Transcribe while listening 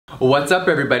What's up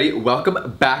everybody?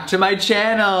 Welcome back to my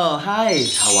channel. Hi,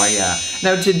 how are ya?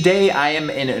 Now today I am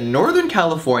in Northern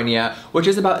California, which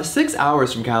is about 6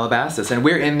 hours from Calabasas, and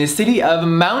we're in the city of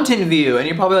Mountain View. And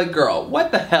you're probably like, girl,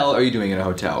 what the hell are you doing in a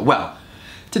hotel? Well,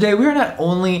 today we are not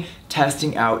only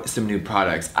testing out some new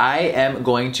products, I am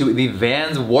going to the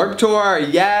Vans Warped Tour,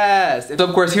 yes! So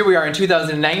of course here we are in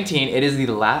 2019, it is the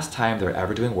last time they're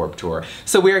ever doing Warped Tour.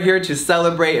 So we are here to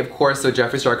celebrate, of course, so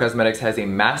Jeffree Star Cosmetics has a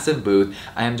massive booth.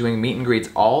 I am doing meet and greets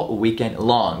all weekend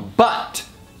long, but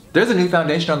there's a new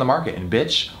foundation on the market, and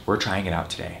bitch, we're trying it out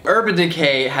today. Urban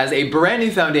Decay has a brand new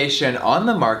foundation on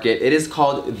the market. It is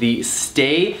called the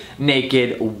Stay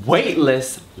Naked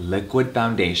Weightless Liquid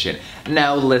Foundation.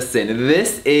 Now listen,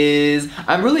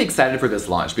 I'm really excited for this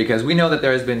launch because we know that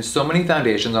there has been so many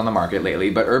foundations on the market lately,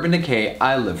 but Urban Decay,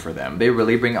 I live for them. They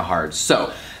really bring it hard.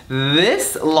 So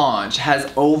this launch has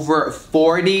over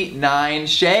 49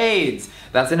 shades.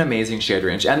 That's an amazing shade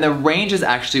range, and the range is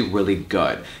actually really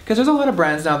good because there's a lot of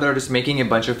brands now that are just making a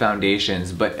bunch of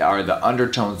foundations, but are the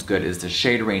undertones good? Is the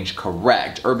shade range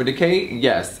correct? Urban Decay,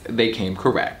 yes, they came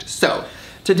correct. So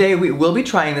today we will be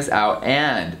trying this out,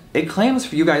 and it claims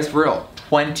for you guys for real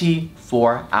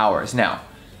 24 hours. Now,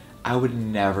 I would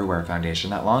never wear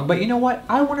foundation that long, but you know what?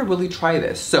 I want to really try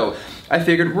this. So I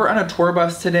figured we're on a tour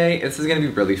bus today. This is going to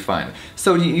be really fun.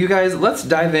 So you guys, let's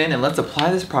dive in and let's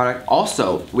apply this product.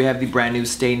 Also, we have the brand new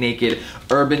Stay Naked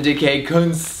Urban Decay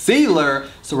Concealer.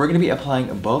 So we're going to be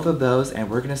applying both of those, and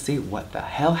we're going to see what the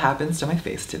hell happens to my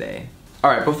face today.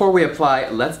 Alright, before we apply,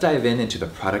 let's dive into the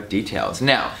product details.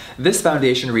 Now, this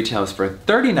foundation retails for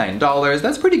 $39.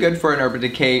 That's pretty good for an Urban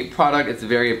Decay product. It's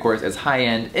very, of course, it's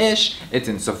high-end-ish. It's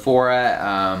in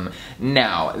Sephora.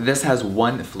 Now, this has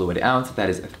 1 fluid ounce. That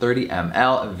is 30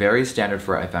 ml. Very standard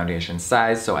for a foundation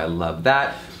size, so I love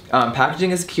that.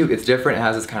 Packaging is cute. It's different. It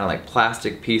has this kind of like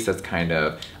plastic piece that's kind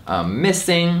of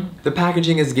missing. The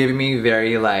packaging is giving me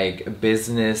very like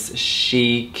business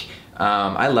chic.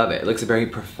 I love it. It looks very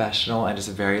professional and just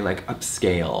very like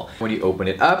upscale. When you open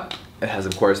it up, it has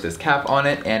of course this cap on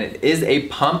it, and it is a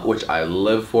pump, which I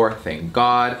live for, thank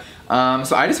God.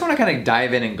 So I just want to kind of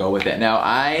dive in and go with it. Now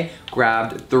I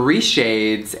grabbed 3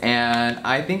 shades, and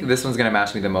I think this one's gonna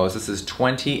match me the most. This is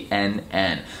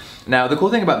 20NN. Now the cool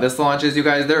thing about this launch is, you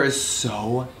guys, there is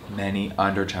so many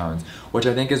undertones, which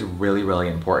I think is really, really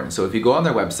important. So if you go on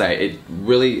their website, it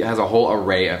really has a whole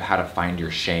array of how to find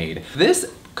your shade.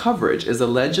 This coverage is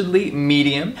allegedly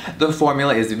medium. The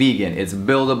formula is vegan, it's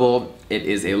buildable, it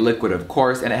is a liquid of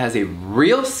course, and it has a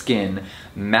real skin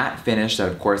matte finish that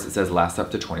of course it says lasts up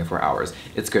to 24 hours.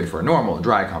 It's good for normal,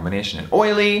 dry, combination, and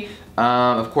oily.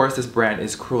 Of course this brand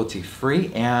is cruelty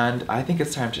free, and I think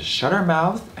it's time to shut our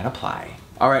mouths and apply.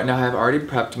 Alright, now I've already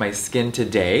prepped my skin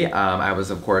today. I was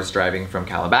of course driving from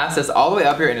Calabasas all the way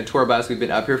up here in a tour bus. We've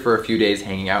been up here for a few days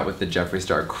hanging out with the Jeffree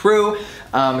Star crew.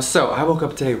 So I woke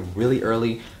up today really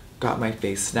early, got my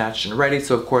face snatched and ready.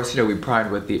 So of course, you know, we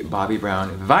primed with the Bobbi Brown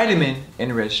Vitamin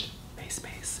Enriched Face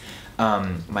Base.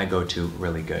 My go-to,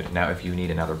 really good. Now if you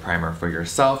need another primer for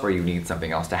yourself, or you need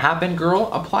something else to happen,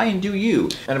 girl, apply and do you.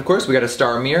 And of course we got a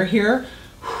Star Mirror here.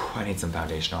 I need some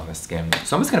foundation on this skin.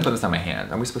 So I'm just gonna put this on my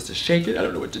hand. Are we supposed to shake it? I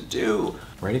don't know what to do.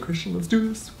 Ready, Christian? Let's do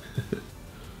this.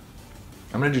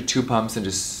 I'm gonna do 2 pumps and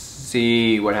just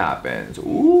see what happens.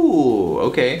 Ooh,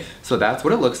 okay. So that's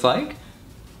what it looks like.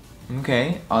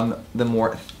 Okay, on the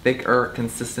more thicker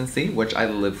consistency, which I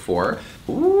live for.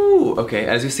 Ooh, okay,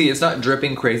 as you see, it's not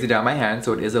dripping crazy down my hand,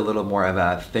 so it is a little more of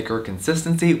a thicker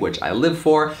consistency, which I live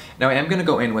for. Now I am gonna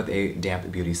go in with a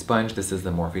damp beauty sponge. This is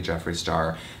the Morphe Jeffree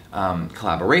Star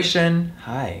collaboration.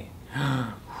 Hi.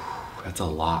 That's a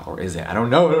lot, or is it? I don't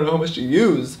know how much to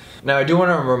use. Now I do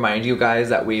want to remind you guys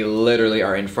that we literally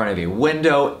are in front of a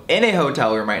window in a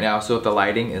hotel room right now, so if the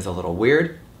lighting is a little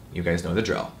weird, you guys know the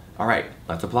drill. All right,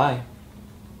 let's apply.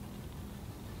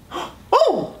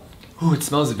 Oh! Ooh, it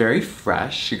smells very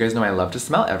fresh. You guys know I love to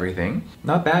smell everything.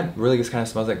 Not bad, really just kind of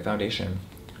smells like foundation.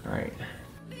 All right.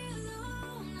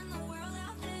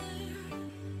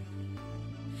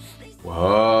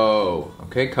 Whoa,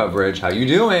 okay, coverage, how you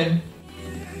doing?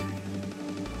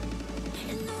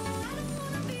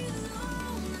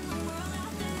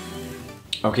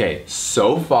 Okay,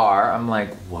 so far I'm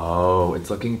like, whoa, it's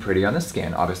looking pretty on the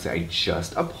skin. Obviously I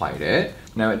just applied it.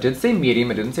 Now it did say medium,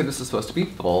 it didn't say this was supposed to be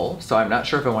full, so I'm not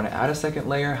sure if I want to add a second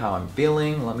layer, how I'm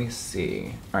feeling. Let me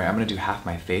see. All right, I'm gonna do half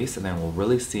my face and then we'll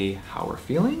really see how we're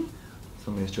feeling.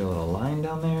 So I'm gonna just do a little line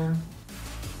down there.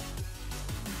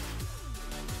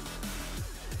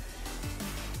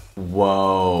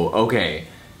 Whoa, okay.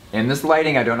 In this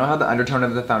lighting, I don't know how the undertone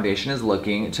of the foundation is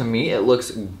looking. To me, it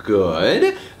looks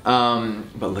good.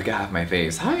 But look at half my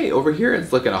face. Hi, over here,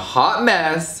 it's looking a hot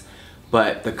mess.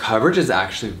 But the coverage is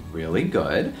actually really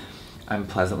good. I'm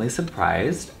pleasantly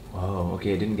surprised. Whoa,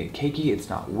 okay, it didn't get cakey. It's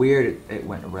not weird. It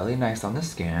went really nice on the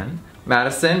skin.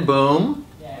 Madison, boom.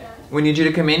 Yeah. We need you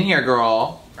to come in here, girl.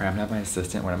 All right, I'm gonna have my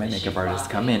assistant, one of my makeup artists,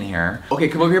 come in here. Okay,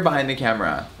 come over here behind the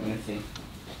camera. Let me see.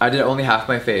 I did only half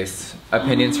my face.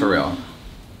 Opinions for real.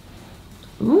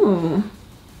 Ooh,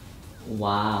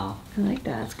 Wow. I like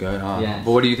that. It's good, huh? Yes.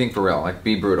 But what do you think for real? Like,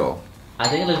 be brutal. I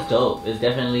think it looks dope. It's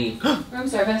definitely Room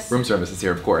service. Room service is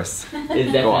here, of course.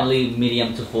 it's definitely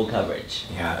medium to full coverage.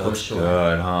 Yeah, it For looks sure.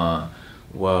 good, huh?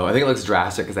 Whoa, I think it looks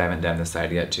drastic because I haven't done this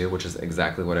side yet too, which is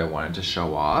exactly what I wanted to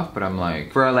show off. But I'm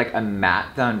like, for like a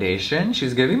matte foundation,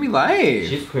 she's giving me life.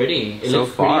 She's pretty. It So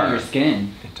looks pretty far. on your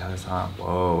skin. It does, huh?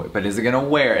 Whoa, but is it gonna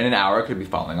wear? In an hour, it could be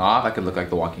falling off. I could look like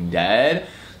The Walking Dead.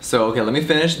 So, okay, let me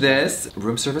finish this.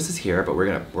 Room service is here, but we're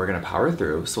gonna power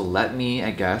through. So let me,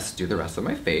 I guess, do the rest of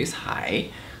my face. Hi.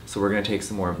 So we're gonna take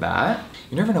some more of that.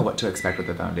 You never know what to expect with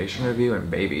the foundation review,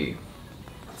 and baby,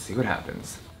 let's see what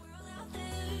happens.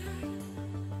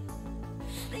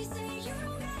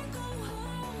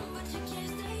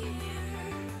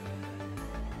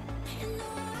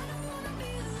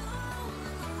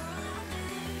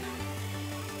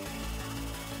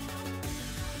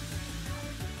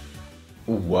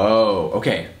 Whoa,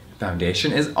 okay,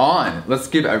 foundation is on. Let's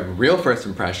give a real first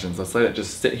impressions. Let's let it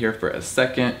just sit here for a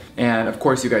second. And of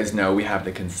course, you guys know we have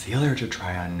the concealer to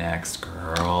try on next,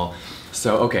 girl.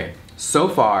 So, okay, so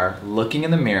far, looking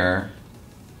in the mirror,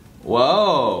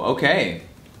 whoa, okay.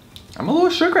 I'm a little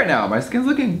shook right now. My skin's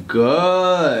looking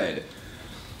good.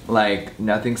 Like,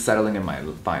 nothing's settling in my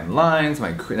fine lines,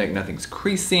 like nothing's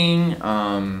creasing.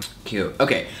 Cute.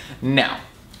 Okay, now,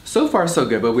 so far so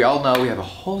good, but we all know we have a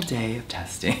whole day of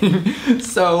testing.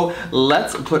 So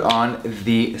let's put on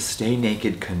the Stay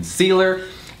Naked Concealer.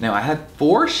 Now I have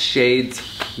 4 shades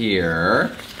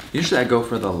here. Usually I go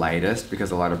for the lightest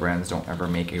because a lot of brands don't ever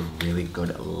make a really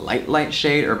good light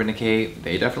shade. Urban Decay,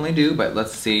 they definitely do, but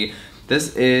let's see.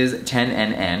 This is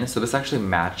 10NN, so this actually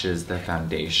matches the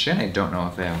foundation. I don't know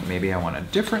if maybe I want a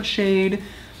different shade.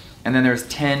 And then there's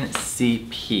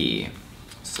 10CP.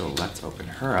 So let's open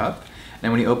her up.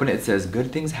 And when you open it, it says,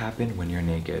 good things happen when you're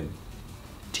naked.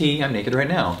 T, I'm naked right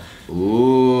now.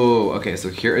 Ooh, okay, so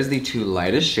here is the 2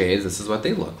 lightest shades. This is what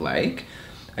they look like.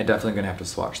 I'm definitely gonna have to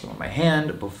swatch them on my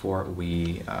hand before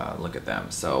we look at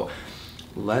them. So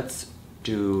let's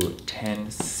do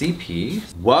 10CP.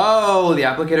 Whoa, the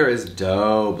applicator is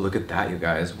dope. Look at that, you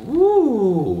guys.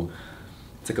 Woo!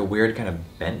 It's like a weird kind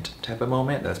of bent type of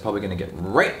moment. That's probably gonna get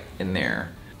right in there.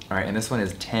 All right, and this one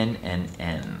is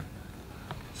 10NN.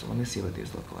 So let me see what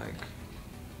these look like.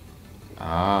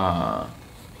 Ah,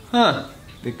 huh.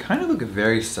 They kind of look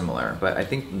very similar, but I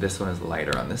think this one is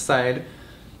lighter on this side.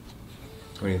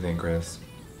 What do you think, Chris?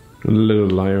 A little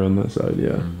lighter on that side,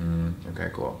 yeah. Okay,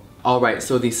 cool. All right,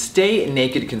 so the Stay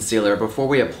Naked Concealer, before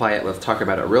we apply it, let's talk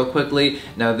about it real quickly.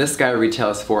 Now this guy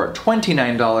retails for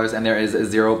 $29 and there is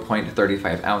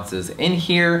 0.35 ounces in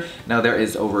here. Now there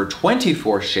is over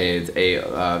 24 shades,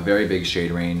 a very big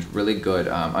shade range, really good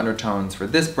undertones for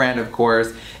this brand, of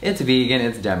course. It's vegan,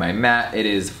 it's demi-matte, it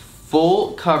is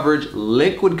full coverage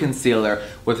liquid concealer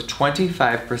with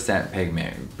 25%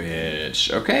 pigment,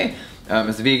 bitch, okay?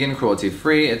 It's vegan, cruelty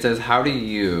free. It says how to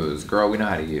use. Girl, we know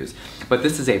how to use. But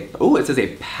this is a, oh, it says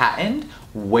a patent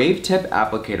wave tip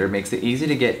applicator makes it easy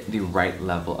to get the right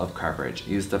level of coverage.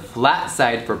 Use the flat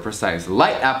side for precise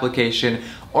light application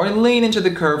or lean into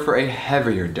the curve for a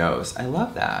heavier dose. I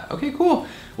love that. Okay, cool.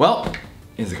 Well,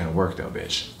 is it gonna work though,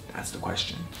 bitch? That's the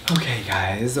question. Okay,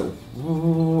 guys.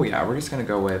 Ooh, yeah, we're just gonna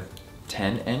go with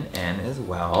 10NN as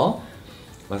well.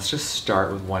 Let's just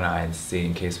start with one eye and see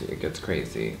in case it gets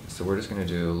crazy. So we're just gonna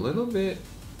do a little bit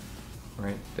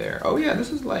right there. Oh yeah,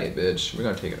 this is light, bitch. We're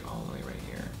gonna take it all the way right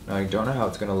here. Now I don't know how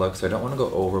it's gonna look, so I don't wanna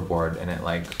go overboard and it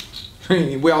like,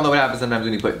 we all know what happens sometimes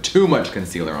when you put too much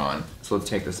concealer on. So let's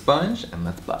take the sponge and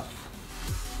let's buff.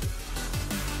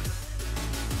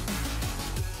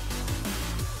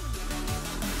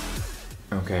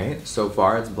 Okay, so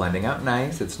far it's blending out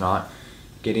nice. It's not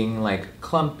getting like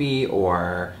clumpy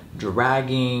or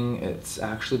dragging. It's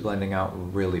actually blending out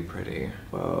really pretty.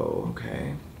 Whoa,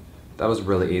 okay. That was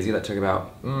really easy. That took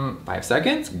about 5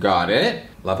 seconds. Got it.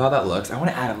 Love how that looks. I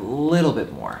want to add a little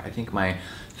bit more. I think my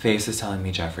face is telling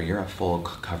me, Jeffrey, you're a full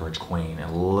coverage queen.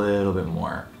 A little bit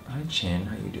more. Hi, chin.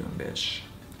 How you doing, bitch?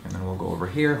 And then we'll go over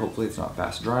here. Hopefully it's not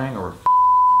fast drying or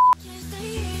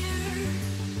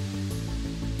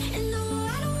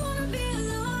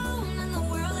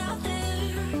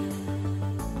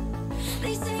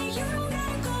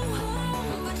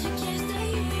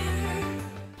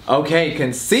Okay,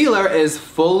 concealer is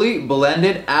fully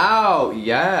blended out.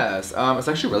 Yes. It's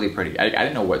actually really pretty. I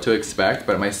didn't know what to expect,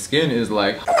 but my skin is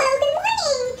like,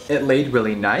 it laid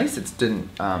really nice. It didn't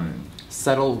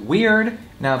settle weird.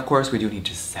 Now, of course, we do need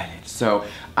to set it. So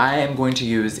I am going to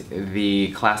use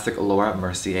the classic Laura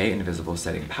Mercier Invisible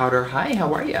Setting Powder. Hi,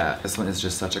 how are ya? This one is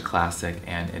just such a classic,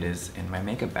 and it is in my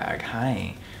makeup bag.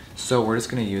 Hi. So we're just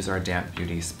gonna use our Damp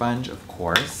Beauty sponge, of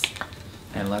course.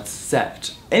 And let's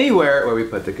set anywhere where we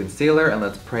put the concealer, and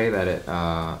let's pray that it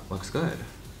looks good.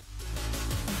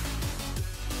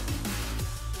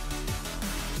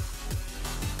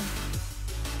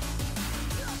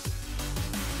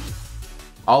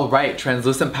 All right,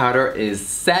 translucent powder is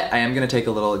set. I am gonna take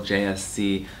a little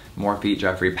JSC Morphe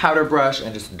Jeffree powder brush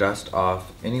and just dust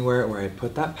off anywhere where I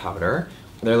put that powder.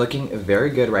 They're looking very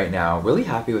good right now. Really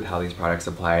happy with how these products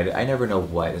applied. I never know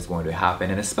what is going to happen,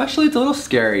 and especially it's a little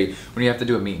scary when you have to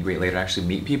do a meet and greet later and actually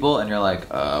meet people, and you're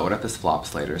like, what if this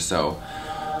flops later? So,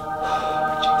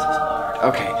 Jesus Lord.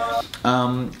 Okay,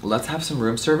 let's have some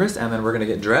room service, and then we're gonna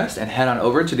get dressed and head on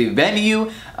over to the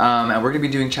venue, and we're gonna be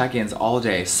doing check-ins all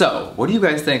day. So, what do you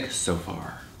guys think so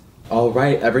far? All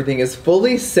right, everything is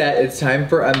fully set. It's time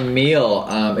for a meal.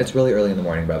 It's really early in the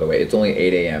morning, by the way. It's only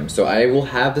 8 a.m. So I will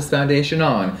have this foundation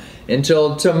on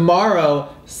until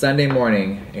tomorrow, Sunday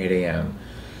morning, 8 a.m.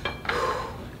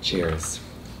 Cheers.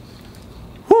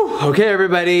 Whew. Okay,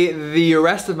 everybody, the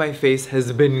rest of my face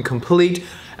has been complete,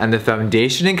 and the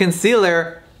foundation and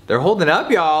concealer, they're holding up,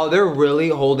 y'all. They're really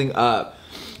holding up.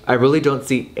 I really don't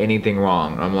see anything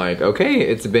wrong. I'm like, okay,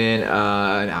 it's been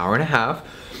an hour and a half.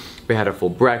 We had a full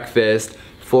breakfast,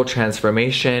 full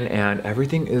transformation, and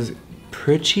everything is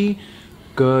pretty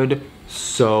good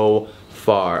so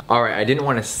far. All right, I didn't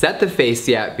want to set the face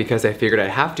yet because I figured I'd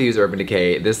have to use Urban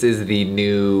Decay. This is the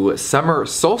new summer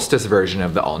solstice version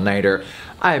of the all-nighter.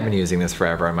 I've been using this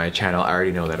forever on my channel. I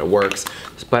already know that it works,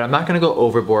 but I'm not gonna go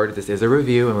overboard. This is a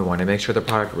review, and we wanna make sure the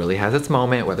product really has its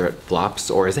moment, whether it flops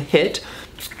or is a hit.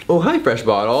 Oh, hi, fresh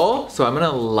bottle. So I'm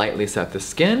gonna lightly set the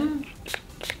skin.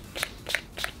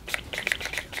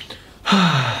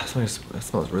 It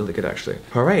smells really good, actually.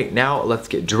 All right, now let's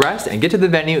get dressed and get to the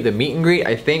venue, the meet and greet.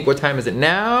 I think, what time is it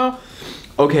now?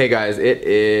 Okay, guys, it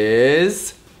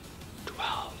is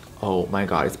 12. Oh my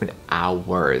God, it's been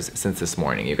hours since this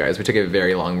morning, you guys. We took a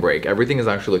very long break. Everything is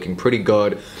actually looking pretty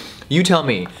good. You tell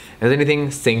me, has anything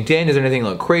synced in? Does anything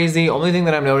look crazy? Only thing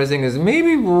that I'm noticing is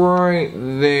maybe right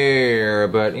there,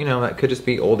 but you know, that could just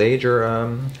be old age or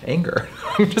anger.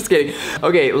 I'm just kidding.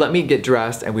 Okay, let me get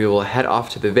dressed and we will head off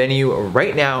to the venue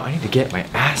right now. I need to get my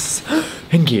ass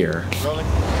in gear.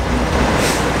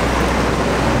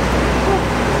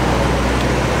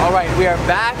 All right, we are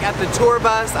back at the tour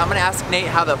bus. I'm gonna ask Nate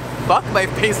how the fuck my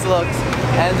face looks.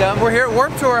 And we're here at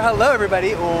Warped Tour. Hello,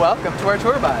 everybody. Welcome to our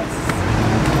tour bus.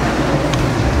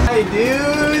 Hey,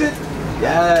 dude.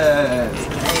 Yes.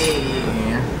 Hey.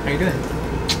 How you doing?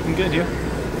 I'm good, you?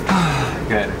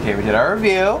 Good. Okay, we did our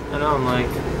review. I know, I'm like...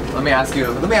 Let me ask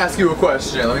you a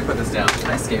question. Let me put this down.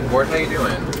 Hi, skateboard. How you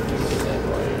doing?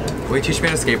 Will you teach me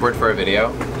how to skateboard for a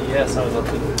video? Yes, I would love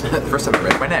to. First time I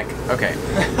break my neck. Okay.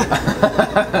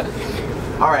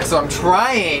 Alright, so I'm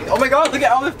trying. Oh my God, look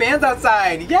at all the fans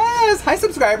outside. Yes! Hi,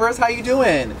 subscribers. How you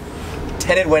doing?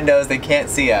 Tinted windows, they can't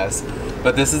see us.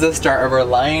 But this is the start of our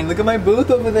line. Look at my booth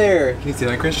over there. Can you see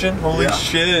that, Christian? Holy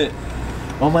shit.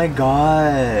 Oh my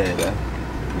God.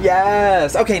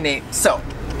 Yes. Okay, Nate. So,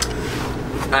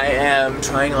 I am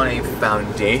trying on a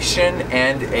foundation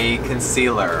and a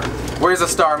concealer. Where's the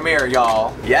star mirror,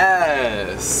 y'all?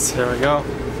 Yes. There we go.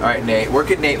 All right, Nate. Where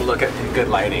could Nate look at in good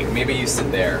lighting? Maybe you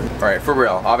sit there. All right, for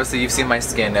real. Obviously, you've seen my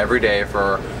skin every day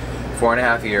for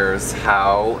 4.5 years.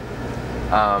 How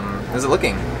is it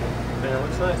looking? I mean, it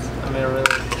looks nice. I mean,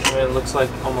 it looks like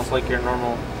almost like your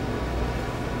normal,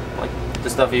 like the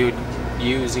stuff you would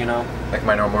use, you know. Like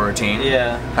my normal routine?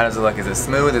 Yeah. How does it look? Is it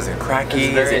smooth? Is it cracky?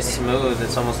 It's very smooth.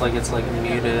 It's almost like it's like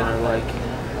muted or like,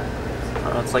 I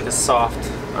don't know, it's like a soft,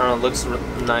 I don't know, it looks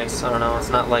nice. I don't know, it's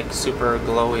not like super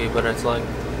glowy, but it's like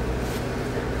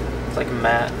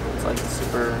matte. It's like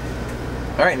super...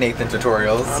 All right, Nathan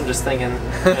Tutorials. I'm just thinking,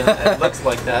 I mean, it looks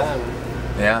like that.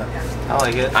 Yeah. I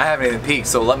like it. I haven't even peeked,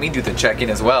 so let me do the check-in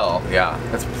as well. Yeah,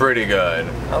 that's pretty good.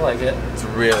 I like it. It's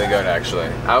really good, actually.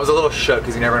 I was a little shook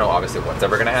because you never know, obviously, what's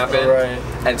ever gonna happen.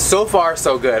 Right. And so far,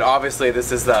 so good. Obviously,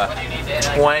 this is the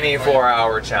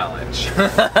 24-hour challenge,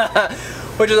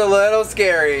 which is a little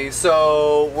scary.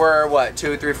 So we're what,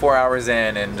 2, 3, 4 hours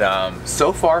in, and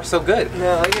so far, so good.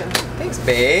 Yeah, I like it. Thanks,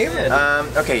 babe.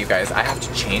 Okay, you guys, I have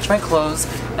to change my clothes,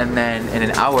 and then in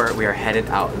an hour, we are headed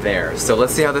out there. So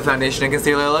let's see how the foundation and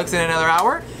concealer looks in another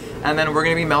hour, and then we're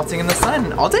gonna be melting in the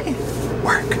sun all day.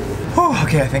 work. Whew,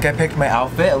 okay, I think I picked my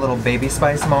outfit. A little Baby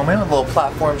Spice moment with little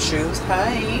platform shoes.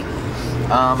 Hi.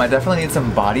 I definitely need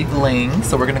some body bling,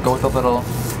 so we're gonna go with a little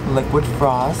liquid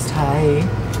frost. Hi.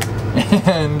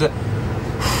 And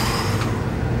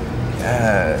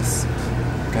yes,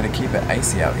 gotta keep it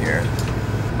icy out here.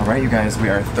 All right, you guys, we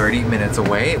are 30 minutes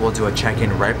away. We'll do a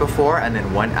check-in right before and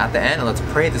then one at the end. And let's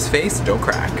pray this face don't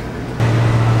crack.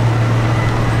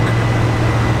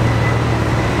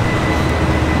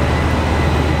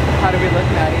 How do we look,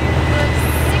 Maddie?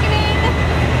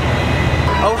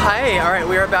 Oh, hi. All right,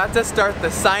 we're about to start the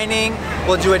signing.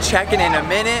 We'll do a check-in in a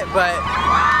minute, but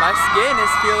my skin is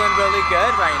feeling really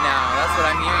good right now. That's what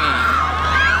I'm hearing.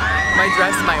 My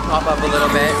dress might pop up a little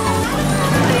bit.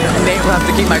 Nate will have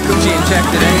to keep my coochie in check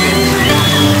today.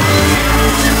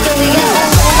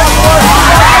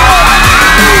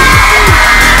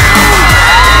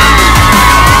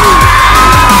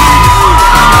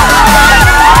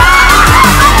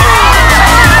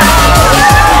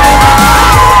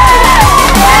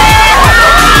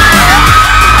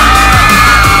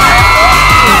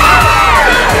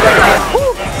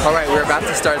 Alright, we're about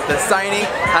to start the signing.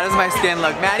 How does my skin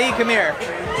look? Maddie, come here.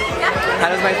 How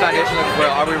does my foundation look?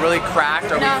 Well, are we really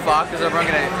cracked? Are we fucked? Is everyone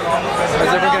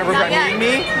gonna regret meeting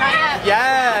me? Not yet.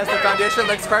 Yes, the foundation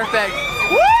looks perfect.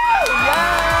 Woo!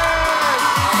 Yes!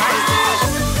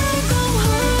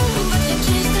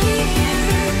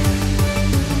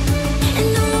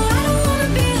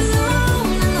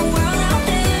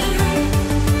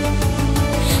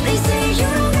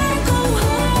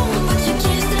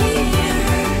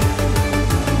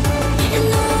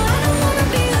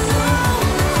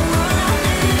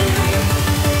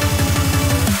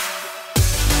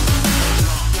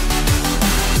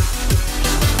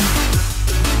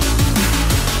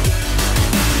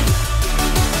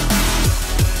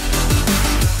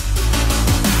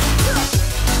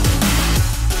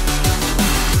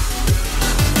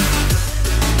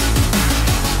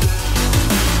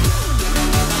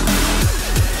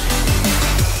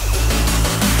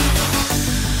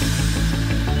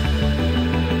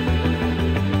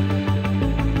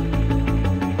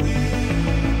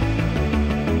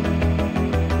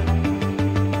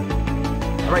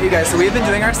 Alright, you guys, so we've been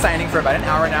doing our signing for about an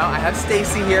hour now. I have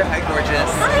Stacy here. Hi, gorgeous.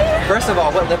 Hi. First of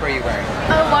all, what lip are you wearing?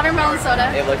 Watermelon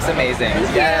soda. It looks amazing.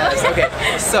 Yes. Okay.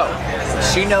 So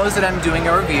she knows that I'm doing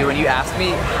a review, and you asked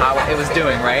me how it was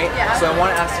doing, right? Yeah. So I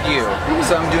want to ask you.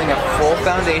 So I'm doing a full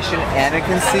foundation and a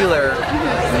concealer.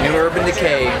 New Urban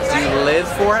Decay. Do you live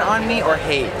for it on me or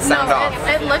hate? Sound off.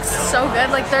 It looks so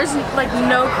good. Like there's like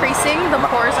no creasing. The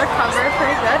pores are covered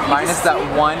pretty good. Minus that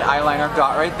one eyeliner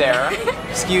dot right there.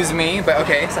 Excuse me, but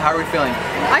okay. So how are we feeling?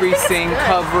 I think it's Creasing, good.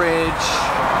 coverage.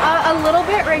 A little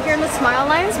bit right here in the smile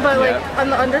lines, but like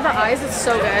under the eyes, it's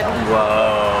so good.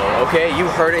 Whoa. Okay, you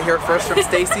heard it here first from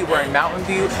Stacy. We're in Mountain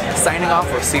View. Signing off.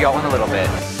 We'll see y'all in a little bit.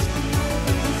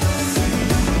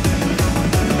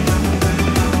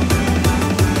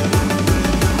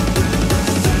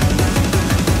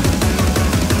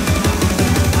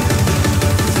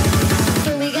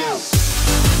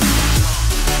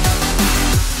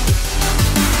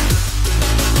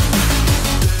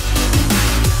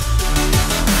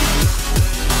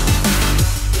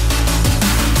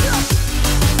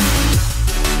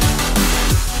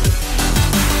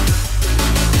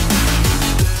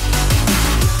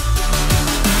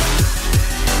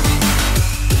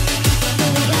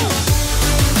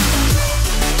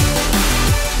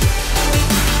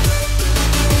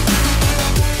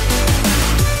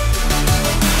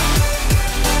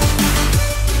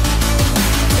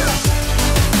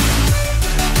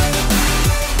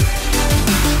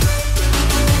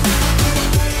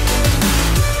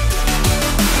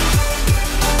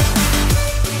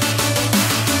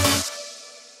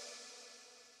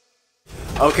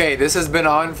 Okay, this has been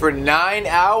on for 9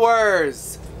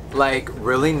 hours. Like,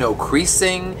 really no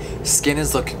creasing. Skin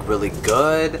is looking really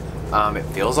good. It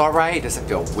feels alright. It doesn't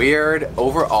feel weird.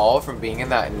 Overall, from being in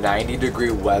that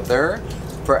 90-degree weather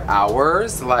for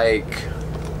hours, like,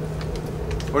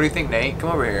 what do you think, Nate?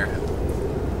 Come over here.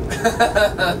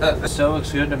 So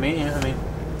looks good to me. I mean,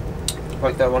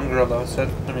 like that one girl that said,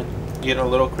 I mean, you get a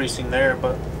little creasing there,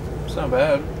 but it's not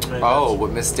bad. I mean, Oh,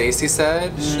 what Miss Stacy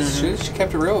said? She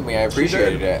kept it real with me. I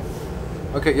appreciated it.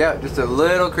 Okay, yeah, just a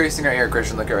little creasing right here,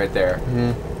 Christian. Look at right there.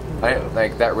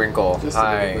 Like that wrinkle. Just a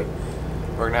little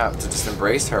bit. We're gonna have to just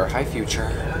embrace her. Hi,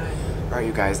 future. All right,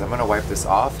 you guys, I'm gonna wipe this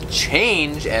off,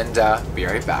 change, and be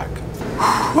right back.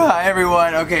 Hi,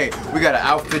 everyone. Okay, we got an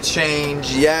outfit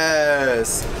change.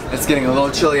 Yes. It's getting a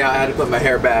little chilly out. I had to put my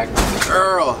hair back.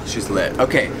 Girl, she's lit.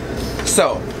 Okay,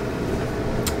 so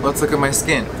let's look at my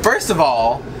skin. First of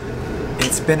all, it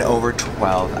It's been over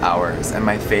 12 hours and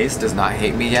my face does not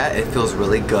hate me yet. It feels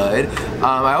really good.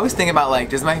 I always think about like,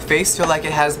 does my face feel like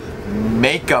it has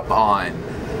makeup on?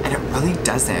 And it really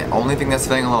doesn't. Only thing that's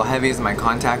feeling a little heavy is my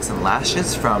contacts and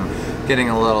lashes from getting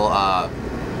a little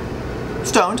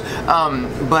stoned.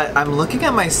 But I'm looking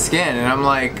at my skin and I'm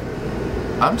like,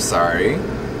 I'm sorry.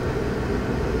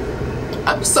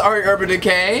 I'm sorry, Urban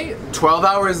Decay. 12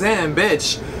 hours in,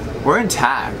 bitch. We're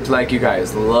intact. Like, you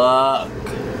guys, look.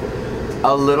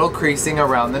 A little creasing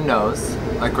around the nose.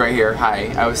 Like right here,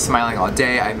 hi. I was smiling all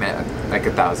day. I met like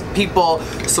 1,000 people.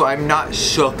 So I'm not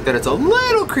shook that it's a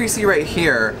little creasy right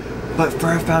here. But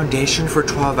for a foundation for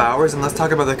 12 hours, and let's talk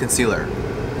about the concealer.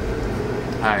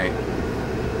 Hi.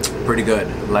 Pretty good.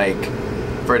 Like,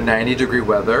 for 90-degree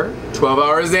weather, 12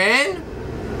 hours in?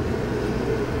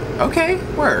 Okay,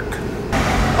 work.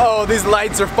 Oh, these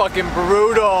lights are fucking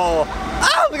brutal.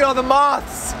 Ah, look at all the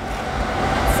moths.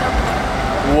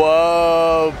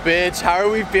 Whoa, bitch, how are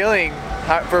we feeling?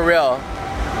 For real?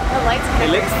 The lights It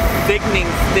looks sickening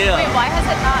still. Wait, why has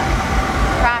it not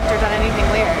cracked or done anything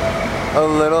weird? A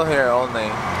little here only.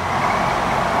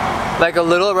 Like a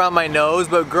little around my nose,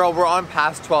 but girl, we're on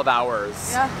past 12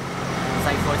 hours. Yeah. It's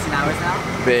like 14 hours now?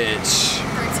 Bitch.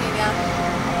 13,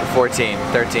 yeah. 14,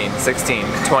 13, 16,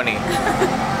 20.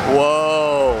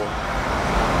 Whoa.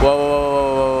 Whoa, whoa,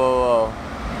 whoa, whoa, whoa.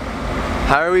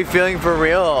 How are we feeling for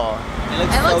real? It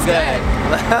looks so looks good. good.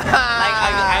 Like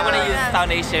I want to use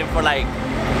foundation for like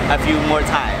a few more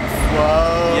times.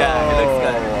 Whoa. Yeah, it looks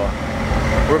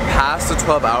good. We're past the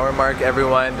 12-hour mark,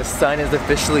 everyone. The sun is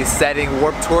officially setting.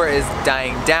 Warped Tour is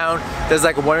dying down. There's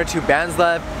like 1 or 2 bands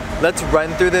left. Let's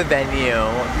run through the venue.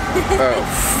 Oh,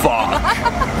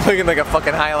 fuck. Looking like a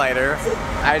fucking highlighter.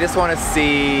 I just want to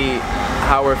see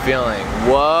how we're feeling.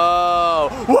 Whoa.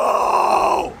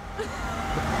 Whoa!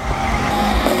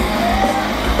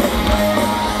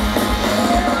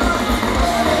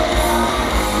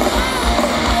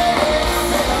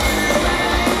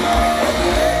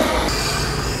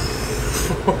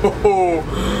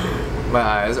 My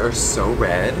eyes are so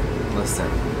red. Listen,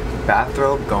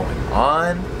 bathrobe going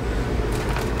on.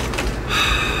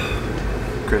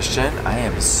 Christian, I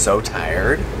am so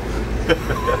tired.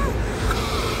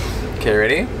 Okay,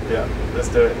 ready? Yeah, let's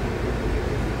do it.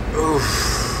 Oof.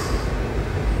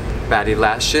 Batty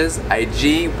lashes,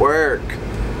 IG work.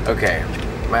 Okay,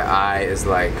 my eye is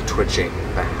like twitching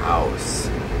the house.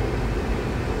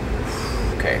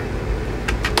 Okay,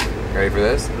 ready for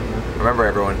this? Remember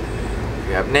everyone, if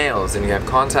you have nails and you have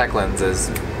contact lenses,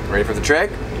 ready for the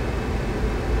trick?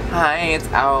 Hi, it's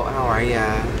out, how are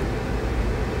ya?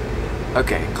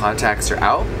 Okay, contacts are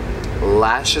out,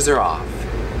 lashes are off.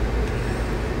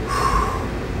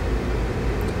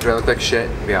 Do I look like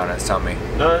shit? Be honest, tell me.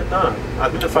 No. I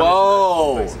think the foundation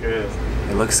Whoa! looks good.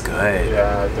 It looks good.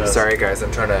 Yeah, it does. Sorry guys,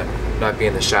 I'm trying to not be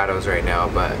in the shadows right now,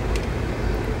 but...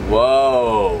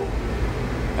 Whoa!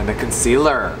 And the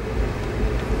concealer.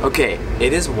 Okay,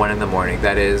 it is 1 in the morning.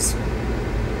 That is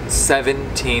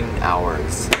 17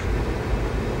 hours.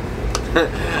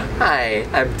 Hi,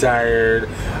 I'm tired.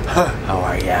 How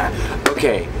are ya?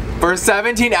 Okay, for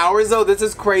 17 hours though, this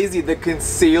is crazy. The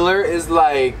concealer is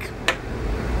like...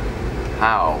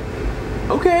 How?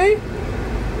 Okay.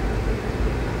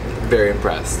 Very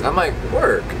impressed. I'm like,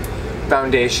 work.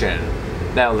 Foundation.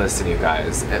 Now listen, you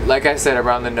guys. Like I said,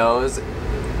 around the nose,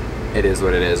 it is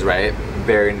what it is, right?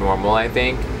 Very normal, I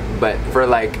think. But for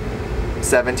like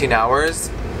 17 hours,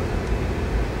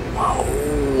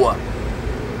 whoa.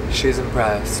 She's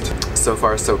impressed. So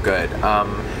far, so good.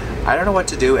 I don't know what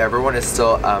to do. Everyone is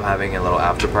still having a little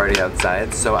after party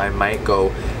outside, so I might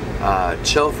go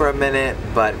chill for a minute.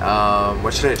 But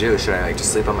what should I do? Should I like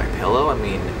just sleep on my pillow? I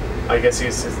mean, I guess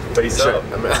he's face sure. up.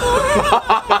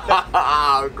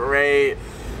 Oh, great.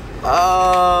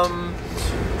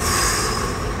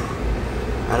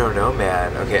 I don't know,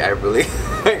 man. Okay, I really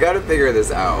I gotta figure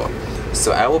this out.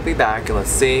 So I will be back and let's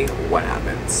see what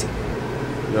happens.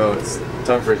 No, it's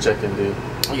time for a check-in, dude.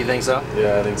 You think so?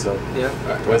 Yeah, I think so. Yeah.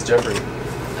 Where's Jeffrey?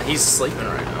 He's sleeping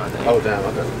right now, I think. Oh, damn,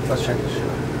 okay. Let's check his shit.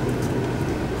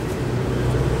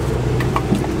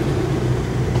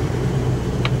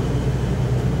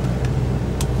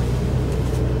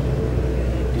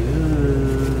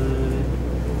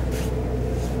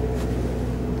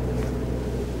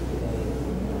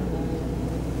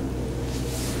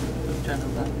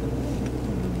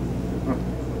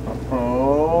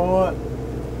 Oh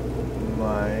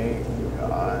my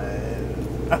god.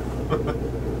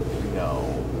 No.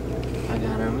 I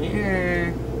got him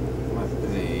here.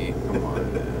 See, come on.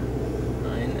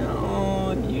 I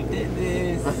know, you did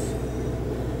this.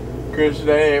 Christian,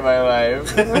 I hate my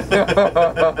life.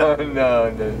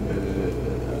 No.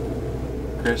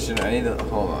 Christian, I need to,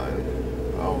 hold on.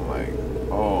 Oh my,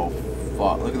 oh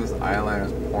fuck. Look at this eyeliner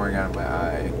is pouring out of my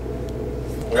eye.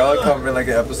 Y'all are covering like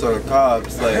an episode of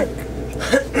Cops. Like,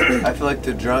 I feel like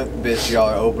the drunk bitch y'all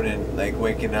are opening, like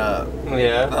waking up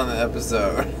Yeah. on the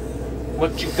episode.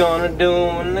 What you gonna do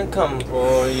when they come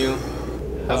for you?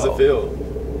 How's it feel?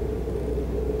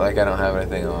 Like I don't have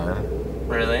anything on.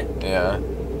 Really? Yeah.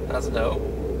 That's dope.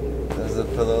 Does the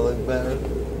pillow look better?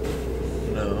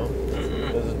 No.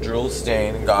 There's a drool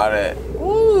stain. Got it.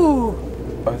 Woo!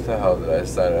 What the hell did I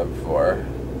sign up for?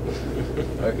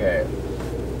 Okay.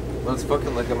 Let's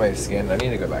fucking look at my skin. I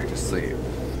need to go back to sleep.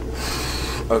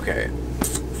 Okay.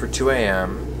 For 2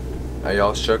 a.m. Are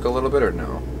y'all shook a little bit or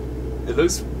no? It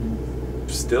looks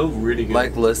still really good.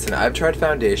 Like, listen, I've tried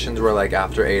foundations where, like,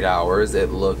 after 8 hours, it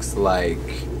looks like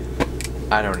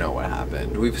I don't know what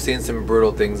happened. We've seen some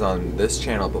brutal things on this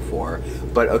channel before,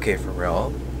 but okay, for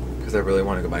real, because I really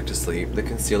want to go back to sleep. The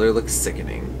concealer looks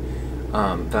sickening.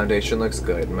 Foundation looks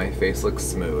good. My face looks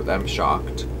smooth. I'm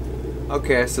shocked.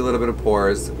 Okay, I see a little bit of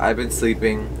pores. I've been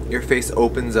sleeping. Your face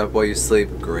opens up while you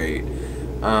sleep. Great.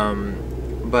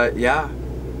 But yeah.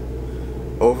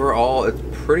 Overall, it's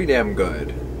pretty damn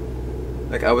good.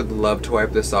 Like, I would love to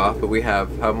wipe this off, but we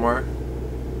have, how more?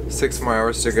 6 more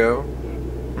hours to go?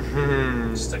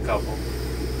 Just a couple.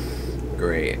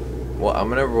 Great. Well, I'm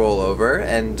gonna roll over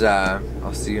and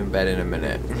I'll see you in bed in a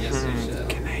minute. Yes, you should.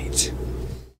 Good night.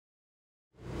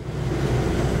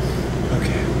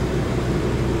 Okay.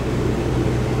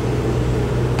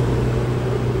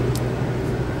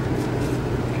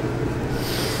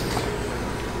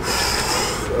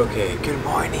 Okay, good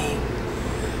morning.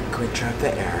 Can we turn up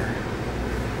the air?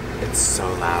 It's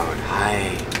so loud.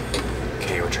 Hi.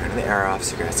 Okay, we're turning the air off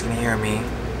so you guys can hear me.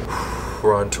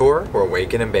 We're on tour. We're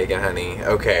waking and baking, honey.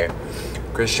 Okay.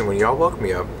 Christian, when y'all woke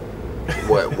me up,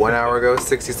 what, 1 hour ago,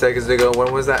 60 seconds ago,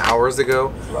 when was that? Hours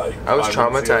ago? Like I was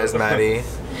 5 minutes traumatized, ago. Maddie.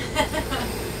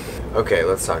 Okay,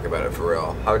 let's talk about it for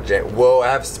real. Whoa, I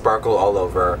have sparkle all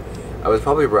over. I was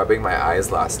probably rubbing my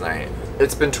eyes last night.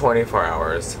 It's been 24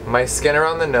 hours. My skin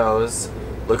around the nose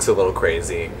looks a little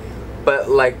crazy. But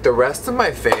like the rest of my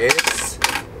face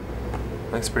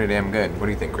looks pretty damn good. What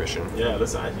do you think, Christian? Yeah,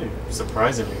 that's actually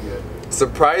surprisingly good.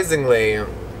 Surprisingly,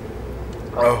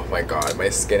 oh my god, my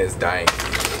skin is dying.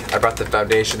 I brought the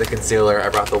foundation, the concealer, I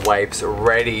brought the wipes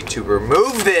ready to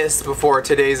remove this before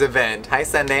today's event. Hi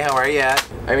Sunday, how are ya?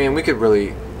 I mean, we could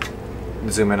really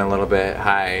zoom in a little bit.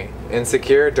 Hi.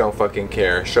 Insecure? Don't fucking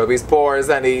care. Show these pores,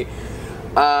 honey.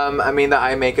 I mean, the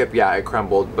eye makeup, yeah, it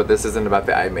crumbled, but this isn't about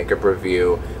the eye makeup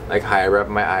review. Like, hi, I rubbed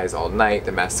my eyes all night.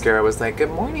 The mascara was like, good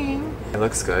morning. It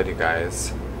looks good, you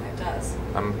guys. It does.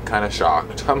 I'm kind of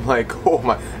shocked. I'm like, oh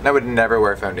my, and I would never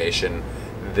wear foundation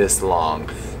this long.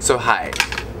 So hi,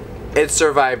 it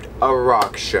survived a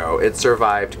rock show. It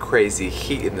survived crazy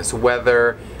heat in this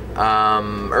weather.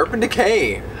 Urban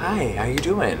Decay, hi, how you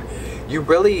doing? You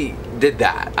really did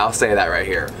that, I'll say that right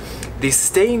here. The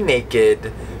Stay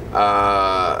Naked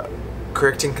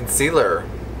correcting concealer,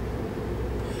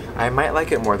 I might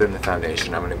like it more than the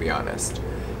foundation, I'm gonna be honest.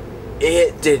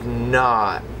 It did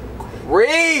not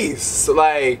crease.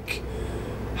 Like,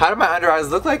 how do my under eyes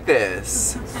look like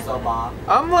this? So bomb.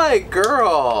 I'm like,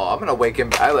 girl, I'm gonna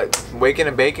I like waking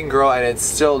and baking, girl, and it's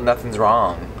still nothing's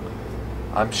wrong.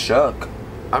 I'm shook.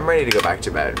 I'm ready to go back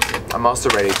to bed. I'm also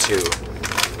ready to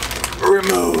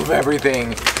remove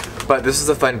everything. But this is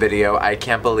a fun video. I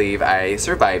can't believe I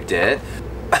survived it.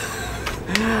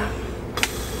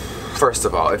 First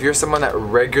of all, if you're someone that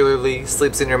regularly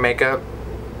sleeps in your makeup,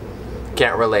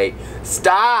 can't relate.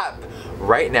 Stop!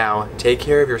 Right now, take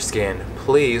care of your skin,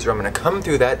 please, or I'm gonna come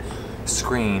through that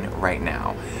screen right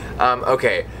now.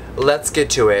 Okay, let's get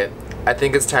to it. I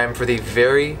think it's time for the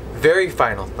very, very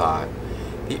final thought.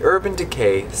 The Urban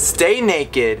Decay Stay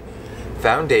Naked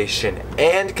Foundation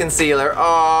and Concealer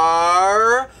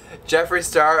are Jeffree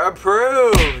Star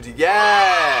approved.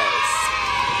 Yes!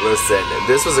 Listen,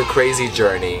 this was a crazy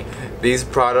journey. These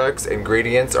products,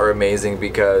 ingredients are amazing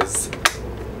because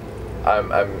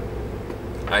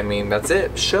I mean, that's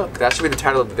it. Shook. That should be the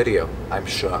title of the video. I'm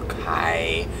shook.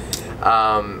 Hi.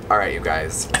 Alright, you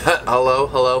guys. Hello,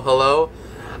 hello, hello.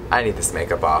 I need this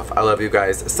makeup off. I love you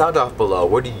guys. Sound off below.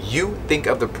 What do you think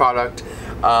of the product?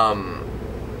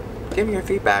 Give me your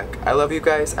feedback. I love you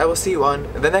guys. I will see you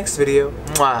on the next video.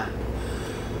 Mwah.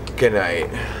 Good night.